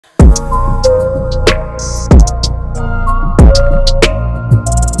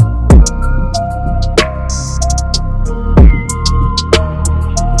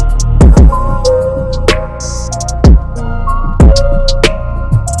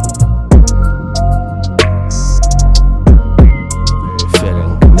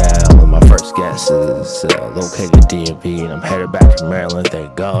from Maryland,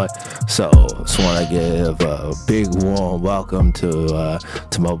 thank God. So just want to give a big warm welcome to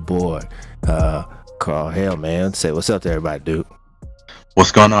my boy, Carl Hale, man. Say what's up to everybody, dude.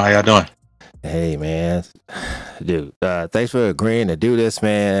 What's going on? How y'all doing? Hey, man, dude. Thanks for agreeing to do this,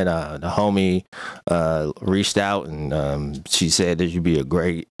 man. The homie reached out and she said that you'd be a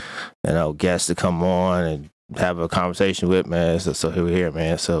great, guest to come on and have a conversation with, man. So here we here,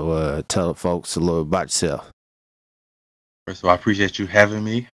 man. So tell the folks a little about yourself. First of all, I appreciate you having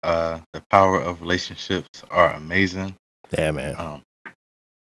me. The power of relationships are amazing. Yeah, man. Um,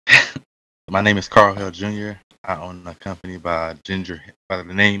 my name is Carl Hale Jr. I own a company by the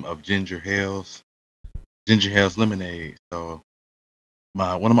name of Gingerhale's Lemonade. So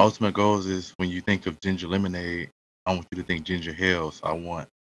one of my ultimate goals is when you think of ginger lemonade, I want you to think Ginger Hale. So I want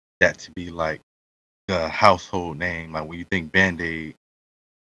that to be like the household name. Like when you think Band-Aid,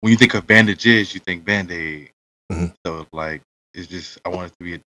 when you think of bandages, you think Band-Aid. Mhm. So like it's just I want it to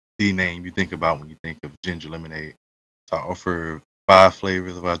be the name you think about when you think of ginger lemonade. So I offer 5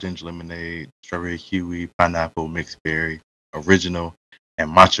 flavors of our ginger lemonade: strawberry, kiwi, pineapple, mixed berry, original, and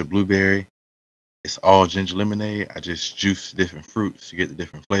matcha blueberry. It's all ginger lemonade. I just juice different fruits to get the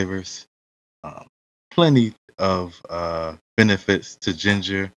different flavors. Um, Plenty of benefits to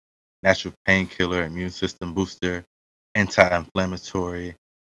ginger: natural painkiller, immune system booster, anti-inflammatory.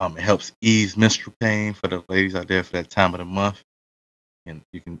 It helps ease menstrual pain for the ladies out there for that time of the month. And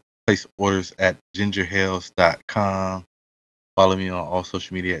you can place orders at gingerhales.com. Follow me on all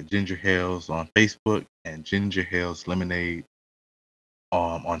social media at gingerhales on Facebook and gingerhales lemonade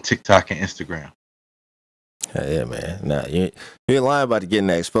on TikTok and Instagram. Yeah, man. Nah, you ain't lying about getting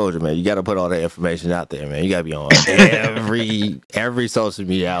that exposure, man. You got to put all that information out there, man. You got to be on every social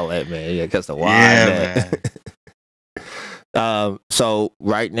media outlet, man. Yeah, that's the wide Yeah, net. man. So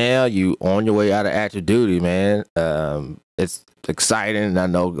right now you on your way out of active duty, man. It's exciting and I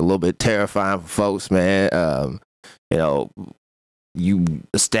know a little bit terrifying for folks, man. You know, you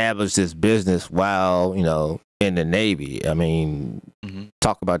established this business while, in the Navy. I mean, hmm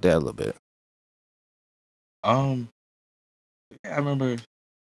talk about that a little bit. Um, yeah, I remember.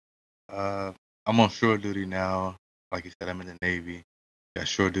 Uh, I'm on shore duty now. Like you said, I'm in the Navy. Got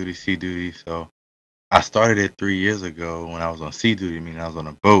shore duty, sea duty. So I started it 3 years ago when I was on sea duty, meaning I was on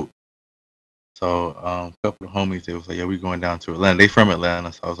a boat. So a couple of homies, they was like, "Yeah, we going down to Atlanta." They from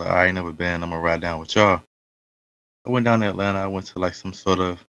Atlanta, so I was like, "I ain't never been. I'm gonna ride down with y'all." I went down to Atlanta. I went to like some sort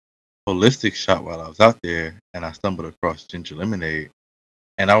of holistic shop while I was out there, and I stumbled across ginger lemonade.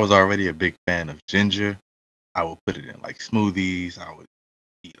 And I was already a big fan of ginger. I would put it in like smoothies. I would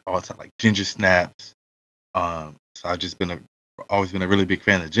eat all the time like ginger snaps. So I've just always been a really big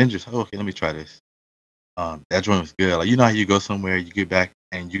fan of ginger. So okay, let me try this. That joint was good. Like you know how you go somewhere, you get back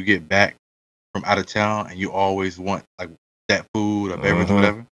from out of town, and you always want like that food or beverage or Mm-hmm.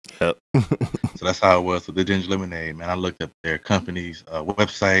 whatever. Yep. So that's how it was with the ginger lemonade, man. I looked up their company's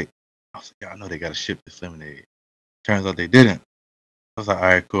website. I was like, yeah, I know they got to ship this lemonade. Turns out they didn't. I was like, all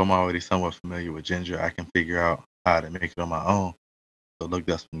right, cool. I'm already somewhat familiar with ginger. I can figure out how to make it on my own. So looked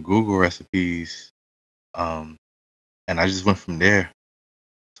up some Google recipes, um, and I just went from there.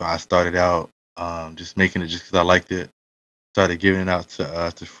 So I started out just making it just because I liked it. Started giving it out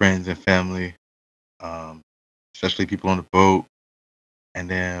to friends and family, um, especially people on the boat. And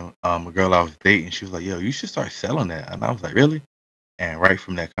then a girl I was dating, she was like, "Yo, you should start selling that." And I was like, "Really?" And right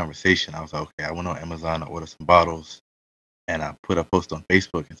from that conversation, I was like, "Okay." I went on Amazon, I ordered some bottles, and I put a post on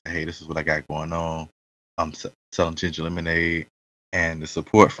Facebook and said, "Hey, this is what I got going on. I'm selling ginger lemonade." And the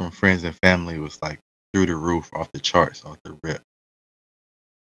support from friends and family was like through the roof, off the charts, off the rip.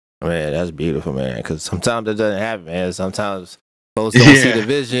 Man, that's beautiful, man. Because sometimes it doesn't happen, man. Sometimes folks don't see the Yeah.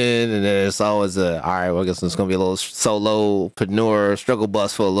 vision, and then it's always all right. Well, I guess it's gonna be a little solopreneur struggle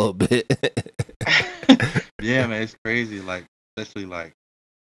bus for a little bit. Yeah, man, it's crazy. Like, especially like,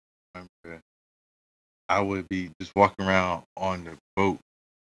 I remember I would be just walking around on the boat,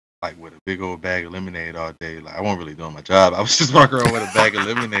 like with a big old bag of lemonade all day. Like, I wasn't really doing my job. I was just walking around with a bag of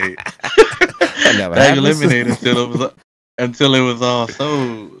lemonade, That never bag of happens. lemonade until it was all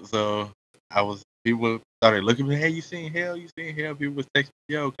sold. So people started looking at me. Hey, you seen Hale? You seen Hale? People was texting,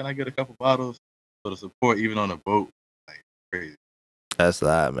 "Yo, can I get a couple bottles?" So the support, even on the boat, like crazy. That's a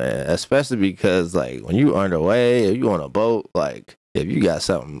lot, man. Especially because like when you underway, or you on a boat, like If you got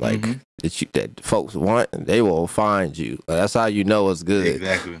something like that folks want, they will find you. That's how you know it's good.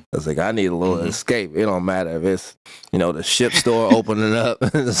 Exactly. It's like, I need a little escape. It don't matter if it's, the ship store opening up.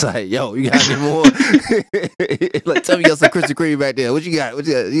 It's like, yo, you got any more? Like, tell me you got some Krispy Kreme back there. What you got?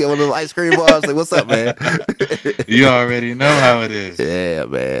 You got one of those ice cream bars? Like, what's up, man? You already know how it is. Yeah,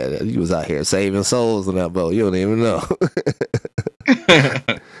 man. You was out here saving souls in that boat. You don't even know.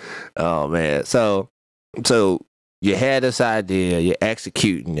 Oh, man. So you had this idea, you're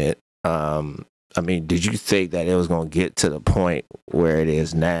executing it. I mean, did you think that it was going to get to the point where it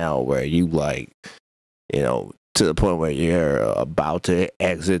is now, where you to the point where you're about to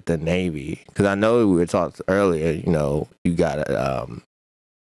exit the Navy? Because I know we were talking earlier, you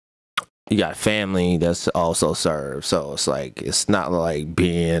got family that's also served. So it's like, it's not like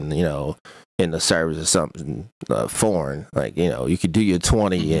being, in the service or something foreign. Like, you could do your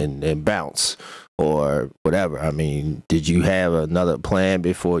 20 and bounce or whatever. I mean, did you have another plan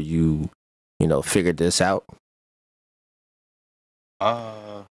before you, figured this out?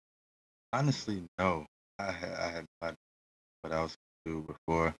 Honestly, no. I had not what I was going to do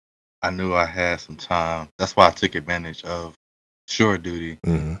before. I knew I had some time. That's why I took advantage of shore duty.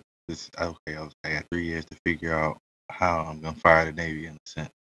 I had 3 years to figure out how I'm gonna fire the Navy in a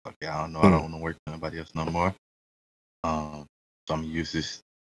sense. Okay, I don't know. I don't want to work for anybody else no more. So I'm gonna use this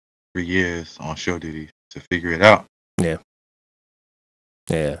 3 years on shore duty to figure it out.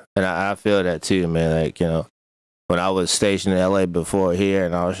 Yeah, and I feel that too, man. Like, when I was stationed in LA before here,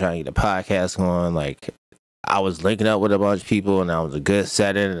 and I was trying to get the podcast going, like, I was linking up with a bunch of people, and I was a good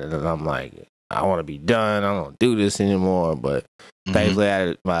setting, and I'm like, I want to be done. I don't do this anymore. But thankfully, I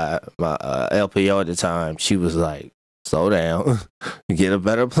had my LPO at the time. She was like, slow down, get a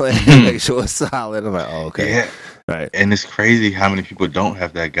better plan, make sure it's solid. I'm like, oh, okay. Yeah. Right. And it's crazy how many people don't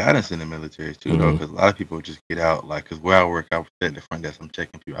have that guidance in the military too, though, because a lot of people just get out. Like, because where I work, I was at the front desk. I'm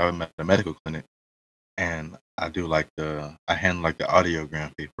checking people. I'm at the medical clinic, and I do I handle like the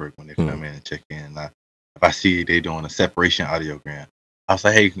audiogram paperwork when they come in and check in. And if I see they doing a separation audiogram, I was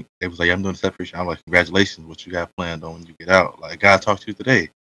like, hey, they was like, I'm doing a separation. I'm like, congratulations, what you got planned on when you get out? Like, God talked to you today.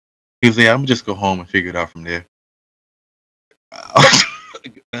 He was like, I'm gonna just go home and figure it out from there.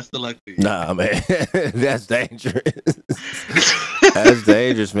 That's the luck for you. Nah, man, that's dangerous. That's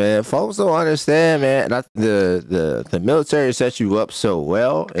dangerous, man. Folks don't understand, man. The military sets you up so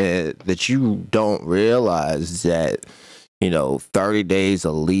well that you don't realize that 30 days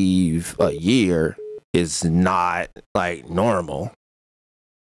of leave a year is not like normal.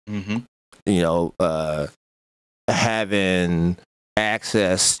 Having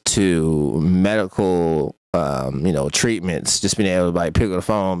access to medical treatments, just being able to like pick up the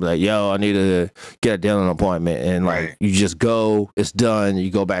phone, be like, yo, I need to get a dental appointment, and like you just go, it's done,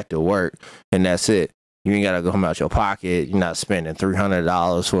 you go back to work, and that's it. You ain't gotta go home out your pocket. You're not spending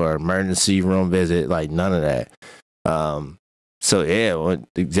 $300 for an emergency room visit, like none of that. So yeah,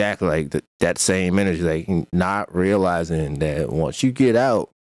 exactly, like that same energy, like not realizing that once you get out,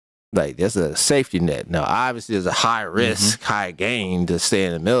 like, there's a safety net. Now, obviously, there's a high risk, high gain to stay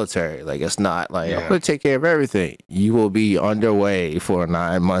in the military. Like, it's not like, I'm going to take care of everything. You will be underway for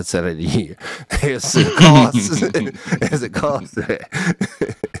 9 months out of the year. There's a cost. There's a cost to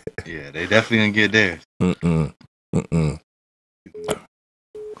that. Yeah, they definitely going to get there. Hang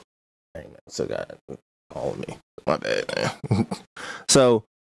on, so got it on me. My bad, man. So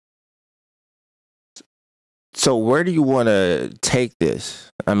where do you want to take this?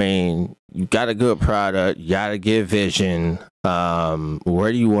 I mean, you got a good product, you got a good vision.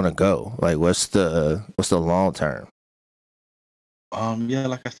 Where do you want to go? Like, what's the long term? Yeah,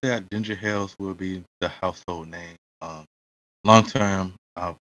 like I said, Gingerhales will be the household name. Long term,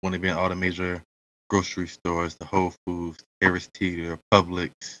 I want to be in all the major grocery stores, the Whole Foods, Harris Teeter,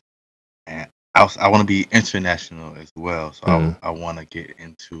 Publix, and I want to be international as well. So I want to get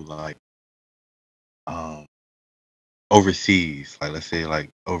into like overseas, like let's say like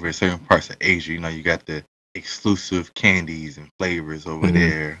over certain parts of Asia, you got the exclusive candies and flavors over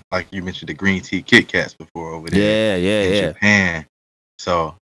there. Like you mentioned the green tea Kit Kats before over there. In Japan.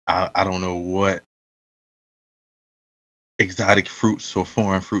 So I don't know what exotic fruits or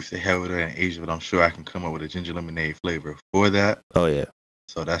foreign fruits they have over there in Asia, but I'm sure I can come up with a ginger lemonade flavor for that. Oh yeah.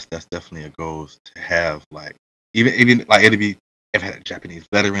 So that's definitely a goal to have, like even like it'd be if I had a Japanese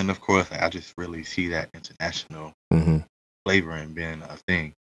veteran, of course. Like, I just really see that international flavoring being a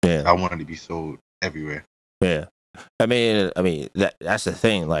thing. Yeah, I want it to be sold everywhere. Yeah, I mean that's the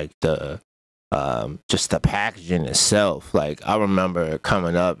thing. Like the just the packaging itself. Like I remember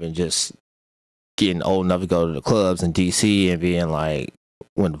coming up and just getting old enough to go to the clubs in DC and being like,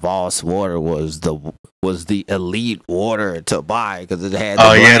 when Voss water was the elite water to buy because it had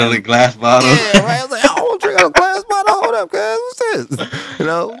Oh the yeah, glass. the glass bottle. Yeah, right. I was like, I don't drink out of a glass bottle. Hold up, guys. What's this? You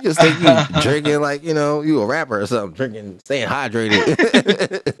know, you just think you drinking like, you know, you a rapper or something, drinking, staying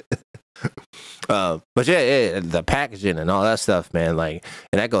hydrated. But yeah, the packaging and all that stuff, man. Like,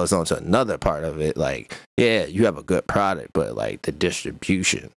 and that goes on to another part of it. Like, yeah, you have a good product, but like the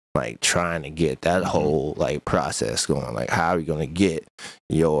distribution, like trying to get that whole like process going. Like, how are you going to get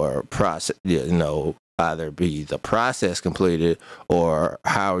your process? You know, either be the process completed, or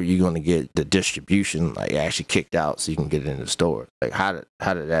how are you going to get the distribution like actually kicked out so you can get it in the store? Like, how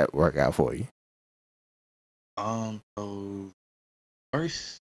did that work out for you? So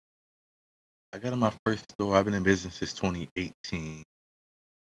first, I got in my first store. I've been in business since 2018.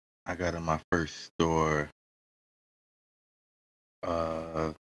 I got in my first store,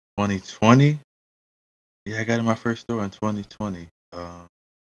 2020. Yeah, I got in my first store in 2020.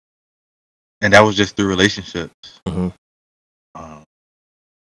 And that was just through relationships. Mm-hmm.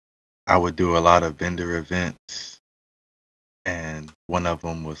 I would do a lot of vendor events, and one of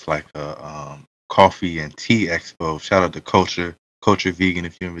them was like a coffee and tea expo. Shout out to Culture Vegan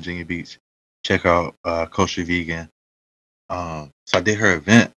if you're in Virginia Beach. Check out Culture Vegan. So I did her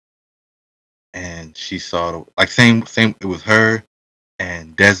event, and she saw like same. It was her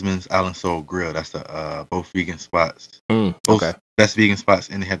and Desmond's Island Soul Grill. That's the both vegan spots, Okay. both best vegan spots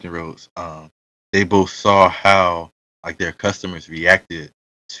in the Hampton Roads. They both saw how like their customers reacted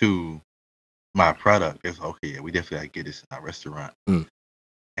to my product. It's okay, yeah, we definitely gotta get this in our restaurant.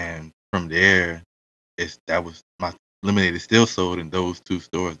 And from there, that was my lemonade is still sold in those two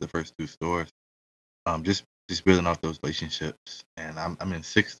stores, the first two stores. Just building off those relationships, and I'm in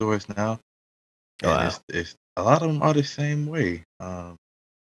 6 stores now, and Wow. it's a lot of them are the same way.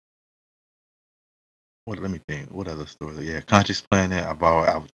 Let me think. What other stores? Yeah, Conscious Planet. I bought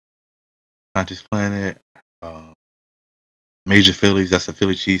out Conscious Planet. Major Phillies. That's a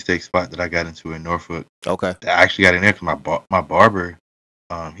Philly cheesesteak spot that I got into in Norfolk. Okay. I actually got in there because my barber,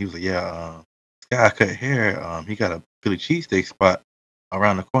 he was like, yeah, this guy cut hair. He got a Philly cheesesteak spot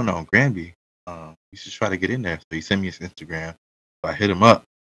around the corner on Granby. You should try to get in there. So he sent me his Instagram. So I hit him up,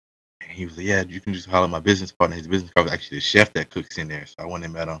 and he was like, yeah, you can just holler at my business partner. His business partner was actually the chef that cooks in there. So I went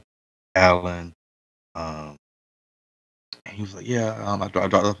and met him, Alan. And he was like, yeah, I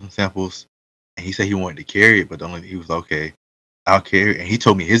dropped off some samples, and he said he wanted to carry it, but he was like, okay, I'll carry it. And he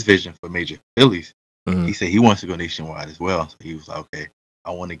told me his vision for Major Phillies. He said he wants to go nationwide as well. So he was like, okay,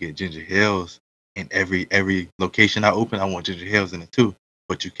 I want to get Gingerhales in every location I open. I want Gingerhales in it too,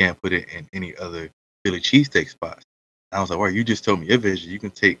 but you can't put it in any other Philly cheesesteak spots. And I was like, well, you just told me your vision. You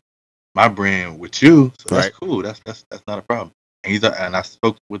can take my brand with you, so that's cool. That's not a problem. And and I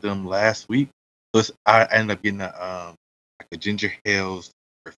spoke with him last week. So I ended up getting a Gingerhales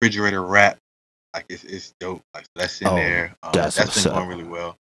refrigerator wrap. Like it's dope. Like that's in there. That's been going really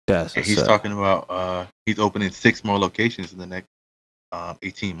well. And he's talking about he's opening 6 more locations in the next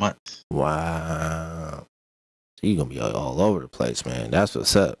 18 months. Wow. You're gonna be all over the place, man. That's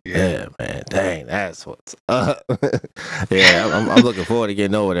what's up. Yeah, man. Dang, that's what's up. Yeah, I'm looking forward to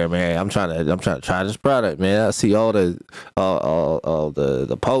getting over there, man. I'm trying to try this product, man. I see all the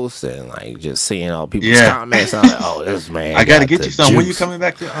posts and like just seeing all people's comments. I'm like, oh, this man. I gotta get you some. When you coming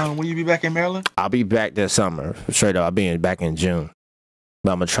back to when you be back in Maryland? I'll be back this summer. Straight up, I'll be back in June.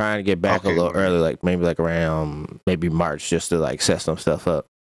 But I'm gonna try to get back a little early, like maybe like around maybe March, just to like set some stuff up.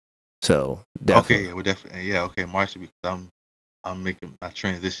 So definitely. Okay, we're definitely okay. March because I'm making my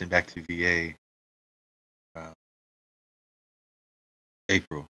transition back to VA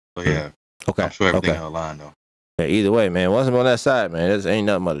April. So yeah, okay. I'm sure everything will align though. Yeah, either way, man. Once I'm on that side, man, this ain't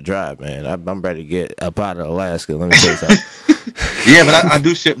nothing but a drive, man. I'm ready to get up out of Alaska. Let me tell you something. Yeah, but I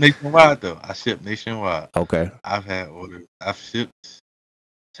do ship nationwide though. I ship nationwide. Okay. I've had orders. I shipped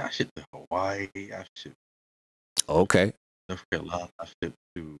to Hawaii. I've shipped. Okay. North Carolina.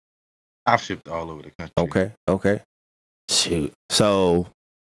 I've shipped all over the country. Okay. Shoot. So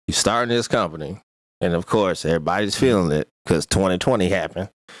you starting this company, and of course everybody's feeling it because 2020 happened.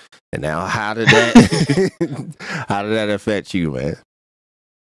 And now, how did that affect you, man?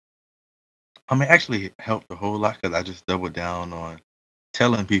 I mean, actually, it helped a whole lot because I just doubled down on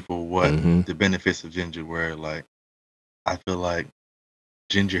telling people what the benefits of ginger were. Like, I feel like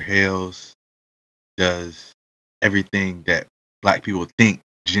Gingerhales does everything that Black people think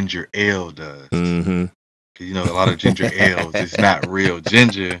ginger ale does. Because you know, a lot of ginger ales is not real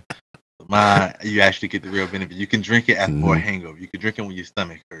ginger. Mine, you actually get the real benefit. You can drink it after a hangover. You can drink it when your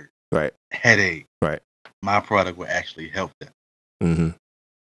stomach hurts. Right. Headache. Right. My product will actually help that.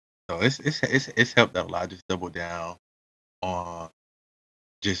 So it's helped out a lot. I just double down on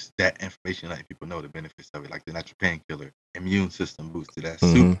just that information, letting people know the benefits of it, like the natural painkiller, immune system booster.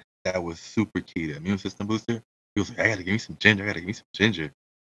 Mm-hmm. That was super key. The immune system booster. He was like, I gotta give me some ginger. I gotta give me some ginger.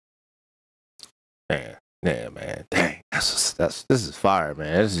 Man, yeah, man. Dang, that's this is fire,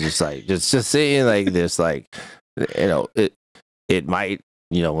 man. This is just like just seeing like this, like it might,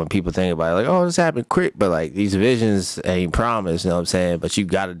 when people think about it, like, oh, this happened quick, but like these visions ain't promised, you know what I'm saying? But you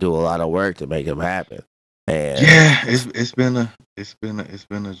got to do a lot of work to make them happen. And Yeah, it's been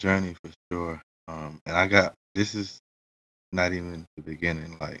a journey for sure. And this is not even the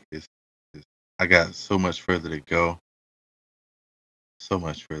beginning. Like it's I got so much further to go. So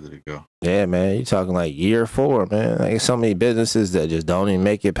much further to go. yeah, man, you talking like year 4, man. Like so many businesses that just don't even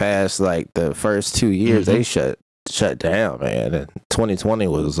make it past like the first 2 years. They shut down, man. And 2020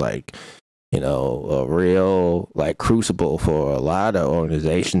 was like, a real like crucible for a lot of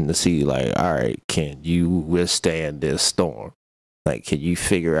organizations to see like, all right, can you withstand this storm? Like, can you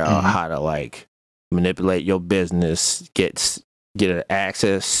figure out how to like manipulate your business, get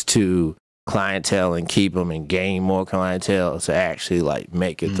access to clientele and keep them and gain more clientele to actually like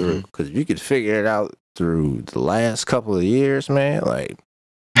make it through? Because if you could figure it out through the last couple of years, man, like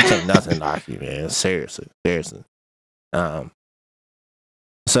ain't nothing knock you, man. Seriously.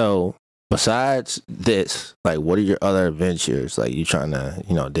 So besides this, like, what are your other adventures like you trying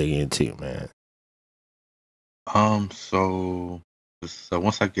to dig into, man? So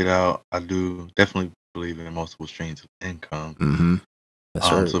once I get out, I do definitely believe in multiple streams of income. Mm-hmm.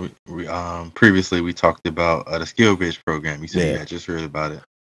 That's right. So we previously we talked about the Skill Bridge program. You said you had just heard about it.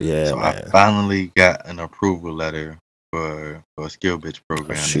 Yeah, So man. I finally got an approval letter for a Skill Bridge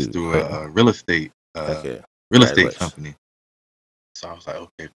program. It's through a real estate company. So I was like,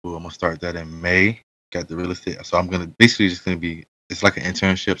 okay, cool. I'm gonna start that in May. Got the real estate. So I'm gonna be. It's like an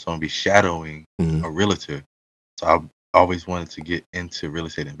internship. So I'm gonna be shadowing a realtor. So I always wanted to get into real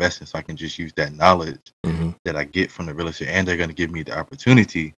estate investing, so I can just use that knowledge that I get from the real estate, and they're gonna give me the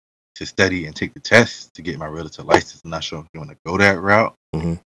opportunity to study and take the test to get my realtor license. I'm not sure if you want to go that route,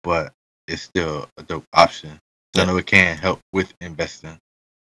 but it's still a dope option. I know it can help with investing.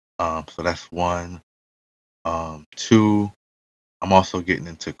 So that's one. 2. I'm also getting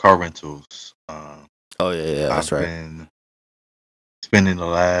into car rentals. That's right. I've been spending the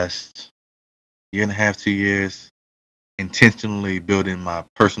last year and a half, 2 years intentionally building my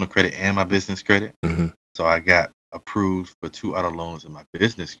personal credit and my business credit. So I got approved for 2 auto loans in my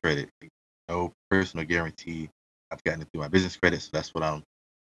business credit. No personal guarantee. I've gotten it through my business credit, so that's what I'm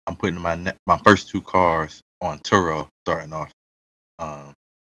putting my first 2 cars on Turo starting off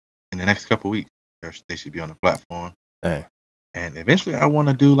in the next couple weeks. They should be on the platform. And eventually I want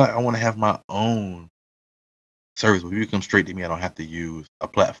to have my own service where you come straight to me. I don't have to use a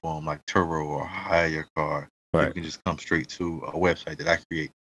platform like Turo or Hire Your Car. Right. You can just come straight to a website that I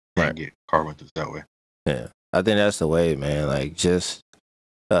create and get car rentals that way. Yeah, I think that's the way, man. Like just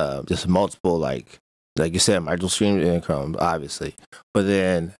multiple, like you said, multiple streams of income, obviously, but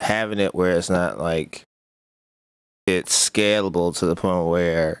then having it where it's not like it's scalable to the point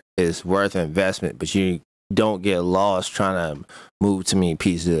where it's worth investment, but you don't get lost trying to move too many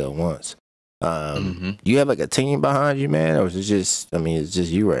pieces at once. You have like a team behind you, man, or is it just? I mean, it's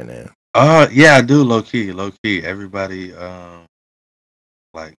just you right now. Yeah, I do. Low key. Everybody,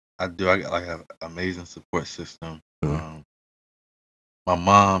 like I do. I got like an amazing support system. My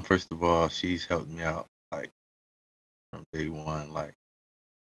mom, first of all, she's helped me out like from day one. Like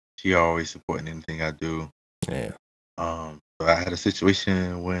she always supporting anything I do. Yeah. So I had a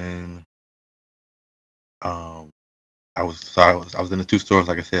situation when I was in the 2 stores,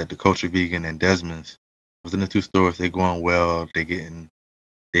 like I said, the Culture Vegan and Desmond's. I was in the 2 stores. They're going well. They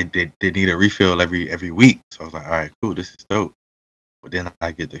need a refill every week. So I was like, all right, cool, this is dope. But then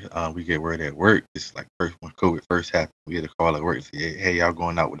we get word at work. This is like when COVID first happened. We get a call at work. Say, hey, y'all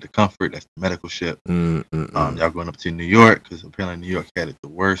going out with the Comfort? That's the medical ship. Y'all going up to New York because apparently New York had it the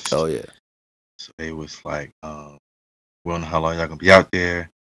worst. Oh yeah. So it was like, we don't know how long y'all gonna be out there,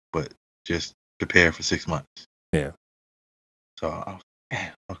 but just prepare for 6 months. Yeah. So I was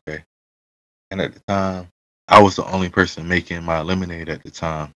like, okay. And at the time, I was the only person making my lemonade at the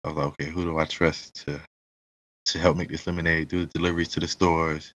time. I was like, okay, who do I trust to help make this lemonade, do the deliveries to the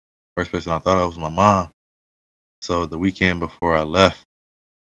stores? First person I thought of was my mom. So the weekend before I left,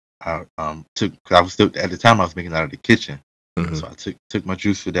 I was still at the time I was making it out of the kitchen. So I took my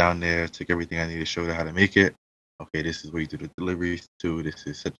juicer down there, took everything I needed to show her how to make it. Okay, this is where you do the deliveries to. This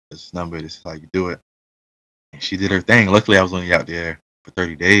is such this number. This is how you do it. And she did her thing. Luckily, I was only out there for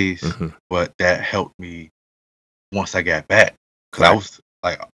 30 days, but that helped me once I got back. Because I was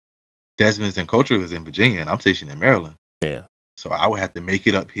like, Desmond's and Culture was in Virginia, and I'm stationed in Maryland. Yeah. So I would have to make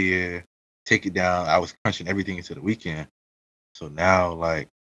it up here, take it down. I was crunching everything into the weekend. So now, like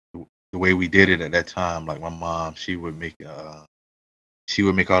the way we did it at that time, like my mom, she would make all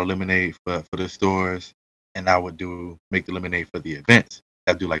the lemonade for the stores, and I would make the lemonade for the events.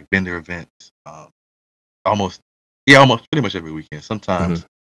 I do like vendor events, almost almost pretty much every weekend. Sometimes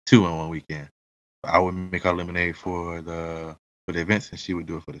two in one weekend. I would make our lemonade for the events, and she would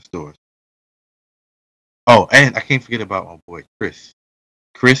do it for the stores. Oh, and I can't forget about my boy Chris.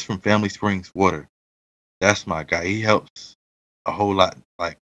 Chris from Family Springs Water. That's my guy. He helps a whole lot.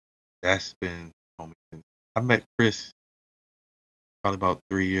 Like that's been. I met Chris probably about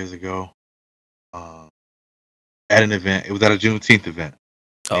 3 years ago. Um, at an event. It was at a Juneteenth event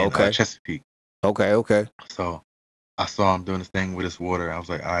Oh, in okay. Chesapeake. Okay. So I saw him doing this thing with his water. I was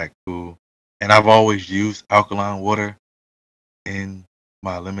like, all right, cool. And I've always used alkaline water in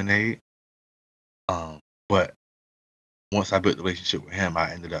my lemonade. But once I built the relationship with him,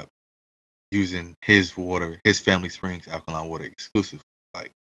 I ended up using his water, his Family Springs alkaline water exclusively.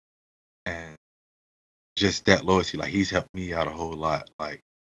 Like, and just that loyalty, like he's helped me out a whole lot. Like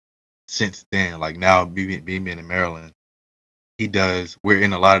since then, like now being in Maryland, we're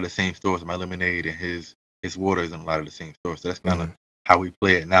in a lot of the same stores. My lemonade and his water is in a lot of the same stores. So that's kind of how we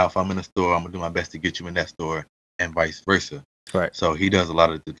play it. Now if I'm in a store, I'm gonna do my best to get you in that store and vice versa. Right. So he does a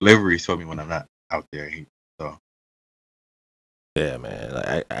lot of the deliveries for me when I'm not out there. Yeah, man.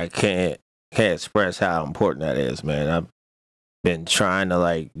 Like, I can't express how important that is, man. I've been trying to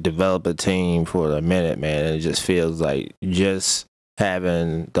like develop a team for a minute, man. And it just feels like just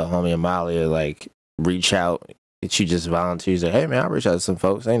having the homie Amalia like reach out. She just volunteers like, hey man, I'll reach out to some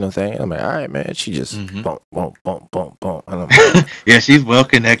folks. Ain't no thing. I'm like, all right, man. She just bump. And I'm like, yeah, she's well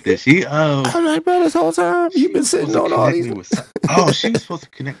connected. I'm like, bro, this whole time you've been sitting on all these. She was supposed to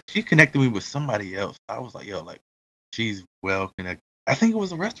connect. She connected me with somebody else. I was like, yo, like she's well connected. I think it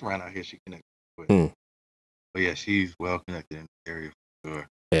was a restaurant out here she connected with. But yeah, she's well connected in the area for sure.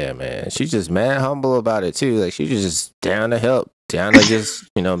 Yeah, man. She's just mad humble about it too. Like she's just down to help, down to just,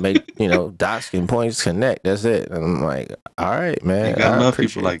 make, dots and points connect. That's it. And I'm like, all right, man. You gotta love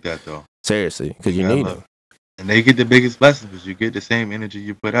people like that though. Seriously, because you need them. And they get the biggest blessings because you get the same energy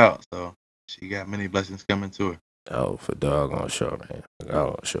you put out. So she got many blessings coming to her. Oh, for doggone sure, man.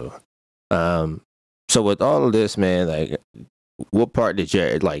 Doggone sure. So with all of this, man, like what part did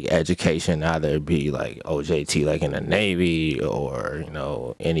your like education either be like OJT like in the Navy or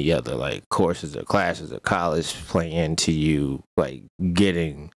any other like courses or classes or college play into you like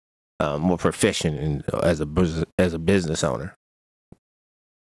getting more proficient as a business owner?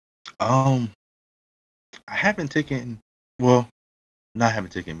 I haven't taken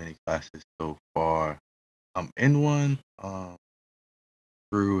many classes so far. I'm in one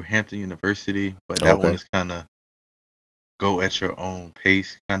through Hampton University, but that one is kind of go at your own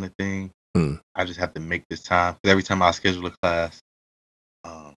pace kind of thing. I just have to make this time because every time I schedule a class,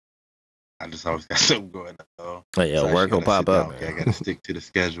 I just always got something going on. Oh yeah, so work will pop up. Okay, I got to stick to the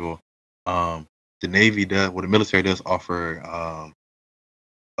schedule. The Navy the military does offer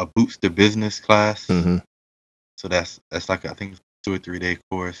a Boots to Business class. So that's like I think 2 or 3 day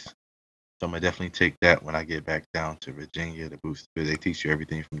course. So I'm gonna definitely take that when I get back down to Virginia. The Boots, they teach you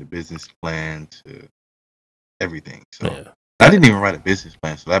everything from the business plan to everything. So I didn't even write a business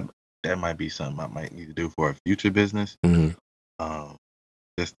plan, so that might be something I might need to do for a future business,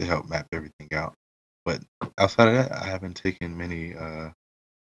 just to help map everything out. But outside of that, I haven't taken many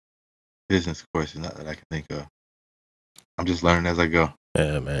business courses, not that I can think of. I'm just learning as I go.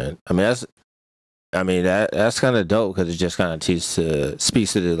 Yeah, man. I mean that's kind of dope because it just kind of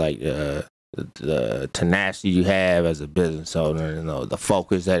speaks to the tenacity you have as a business owner. The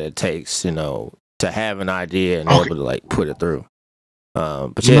focus that it takes, to have an idea and able to like put it through.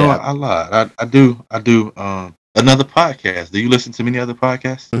 But yeah, I lied. I do another podcast. Do you listen to many other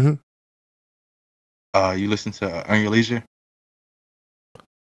podcasts? You listen to Earn Your Leisure?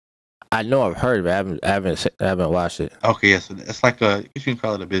 I know I've heard of it. I haven't watched it. Okay, yeah, so it's like you can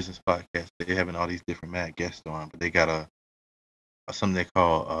call it a business podcast. They're having all these different mad guests on, but they got something they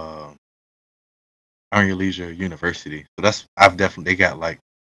call Earn Your Leisure University. So they got like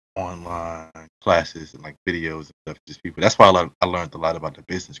online classes and like videos and stuff. Just people. That's why I learned a lot about the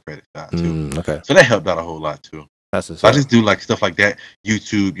business credit side too. Okay. So that helped out a whole lot too. So I just do like stuff like that.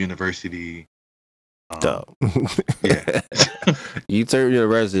 YouTube University. Yeah. YouTube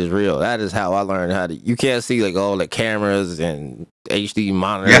University is real. That is how I learned how to. You can't see like all the cameras and HD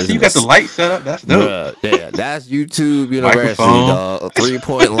monitors. Yeah, so you got the light set up. That's dope. Yeah, that's YouTube University, dog.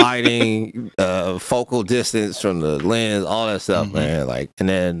 3-point lighting, focal distance from the lens, all that stuff, man. Like, and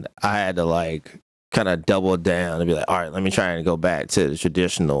then I had to like kind of double down and be like, all right, let me try and go back to the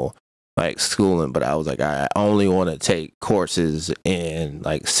traditional like schooling. But I was like, I only want to take courses in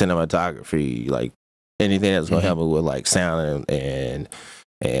like cinematography, like anything that's gonna help me with like sound and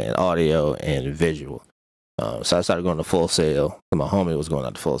audio and visual. So I started going to Full Sail. My homie was going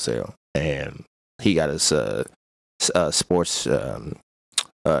out to Full Sail, and he got his sports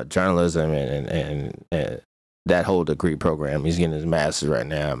journalism and that whole degree program. He's getting his master's right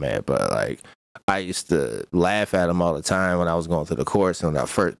now, man. But like, I used to laugh at him all the time when I was going through the course. And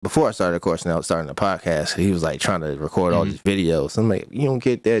before I started the course, and I was starting the podcast, he was like trying to record all these videos. I'm like, you don't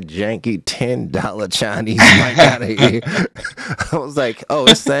get that janky $10 Chinese mic out of here. I was like, oh,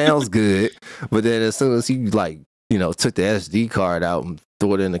 it sounds good. But then as soon as he like, took the SD card out and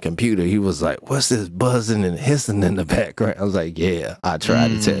threw it in the computer, he was like, what's this buzzing and hissing in the background? I was like, yeah, I tried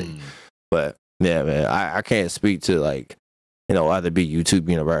to tell you. But yeah, man, I can't speak to like, either be YouTube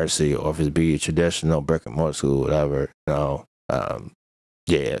University or if it's be a traditional brick and mortar school, whatever.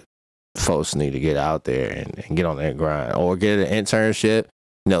 Yeah, folks need to get out there and get on that grind or get an internship.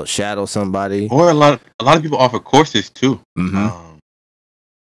 Shadow somebody. Or a lot of people offer courses too.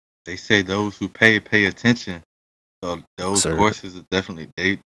 They say those who pay attention. So those courses are definitely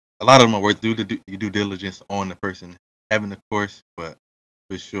a lot of them are worth due diligence on the person having the course, but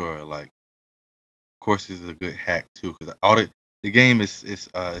for sure, like courses is a good hack too because the game is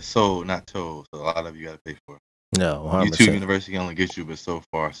sold, not told. So a lot of you got to pay for it. No, 100%. YouTube University can only get you, but so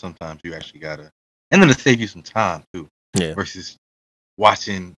far, sometimes you actually gotta, and then to save you some time too. Yeah. Versus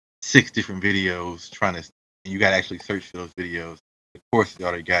watching 6 different videos, and you gotta actually search for those videos. The course you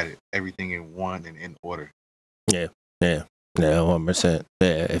already got it, everything in one and in order. Yeah, 100%.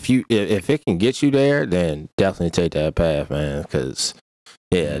 Yeah, if it can get you there, then definitely take that path, man. Because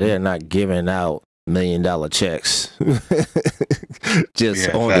they're not giving out $1 million checks just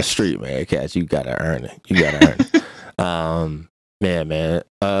on the street, man. Cats, you gotta earn it. Man.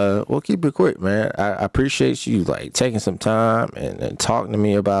 We'll keep it quick, man. I appreciate you like taking some time and talking to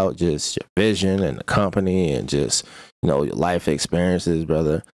me about just your vision and the company and just your life experiences,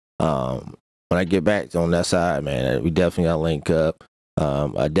 brother. When I get back on that side, man, we definitely gotta link up.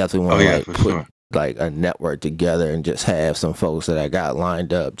 I definitely want to put like a network together and just have some folks that I got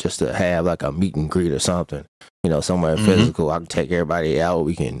lined up just to have like a meet and greet or something. Somewhere physical. I can take everybody out.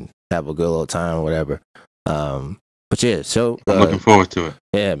 We can have a good little time or whatever. But yeah, so I'm looking forward to it.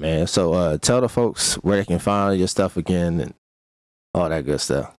 Yeah, man. So tell the folks where they can find your stuff again and all that good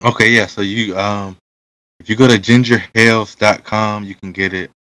stuff. Okay, yeah. So you if you go to gingerhales.com, you can get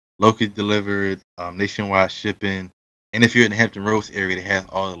it locally delivered, nationwide shipping. And if you're in the Hampton Roads area, they have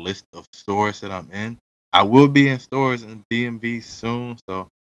all the list of stores that I'm in. I will be in stores in DMV soon, so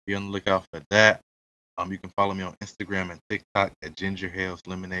be on the lookout for that. You can follow me on Instagram and TikTok at Gingerhales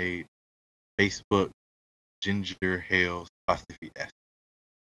Lemonade, Facebook Gingerhales '. All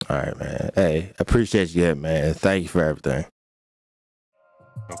right, man. Hey, appreciate you, man. Thank you for everything.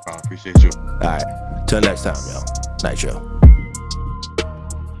 No problem. Appreciate you. All right. Till next time, y'all. Nitro.